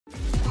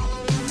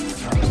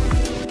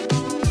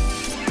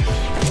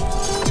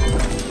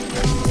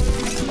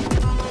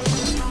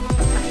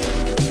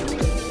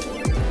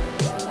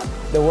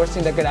the worst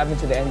thing that could happen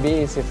to the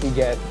NBA is if we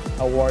get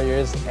a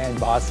Warriors and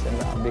Boston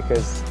round,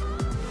 because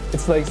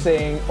it's like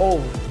saying,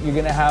 oh, you're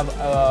gonna have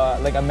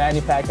like a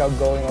Manny Pacquiao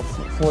going a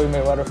Floyd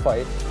Mayweather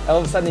fight. All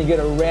of a sudden you get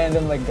a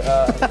random like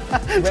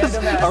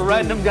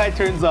random guy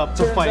turns up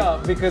to fight.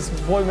 Up because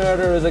Floyd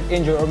Mayweather is like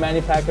injured, or Manny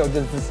Pacquiao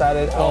just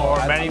decided, or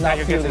Manny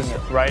Pacquiao gets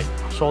his right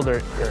shoulder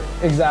hurt.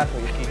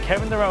 Exactly.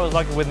 Kevin Durant was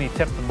lucky when he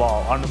tipped the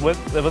ball with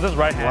his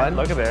right hand.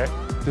 Look at there.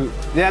 Dude.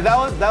 Yeah, that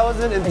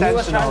wasn't intentional. And he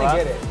was trying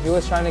to get it. He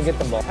was trying to get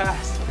the ball.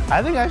 Pass.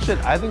 I think I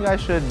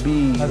should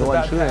be the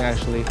one shooting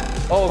actually.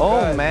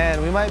 Oh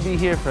man, we might be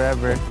here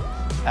forever.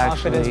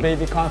 Actually. Confidence,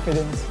 baby,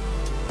 confidence.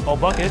 Oh,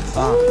 buckets.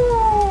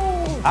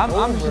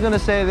 I'm just gonna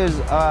say there's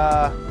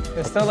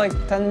it's still like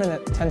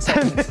 10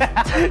 seconds.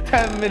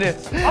 10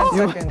 minutes.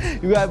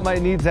 You guys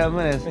might need 10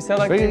 minutes. We're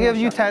gonna give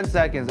you 10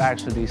 seconds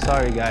actually.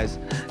 Sorry guys.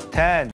 10.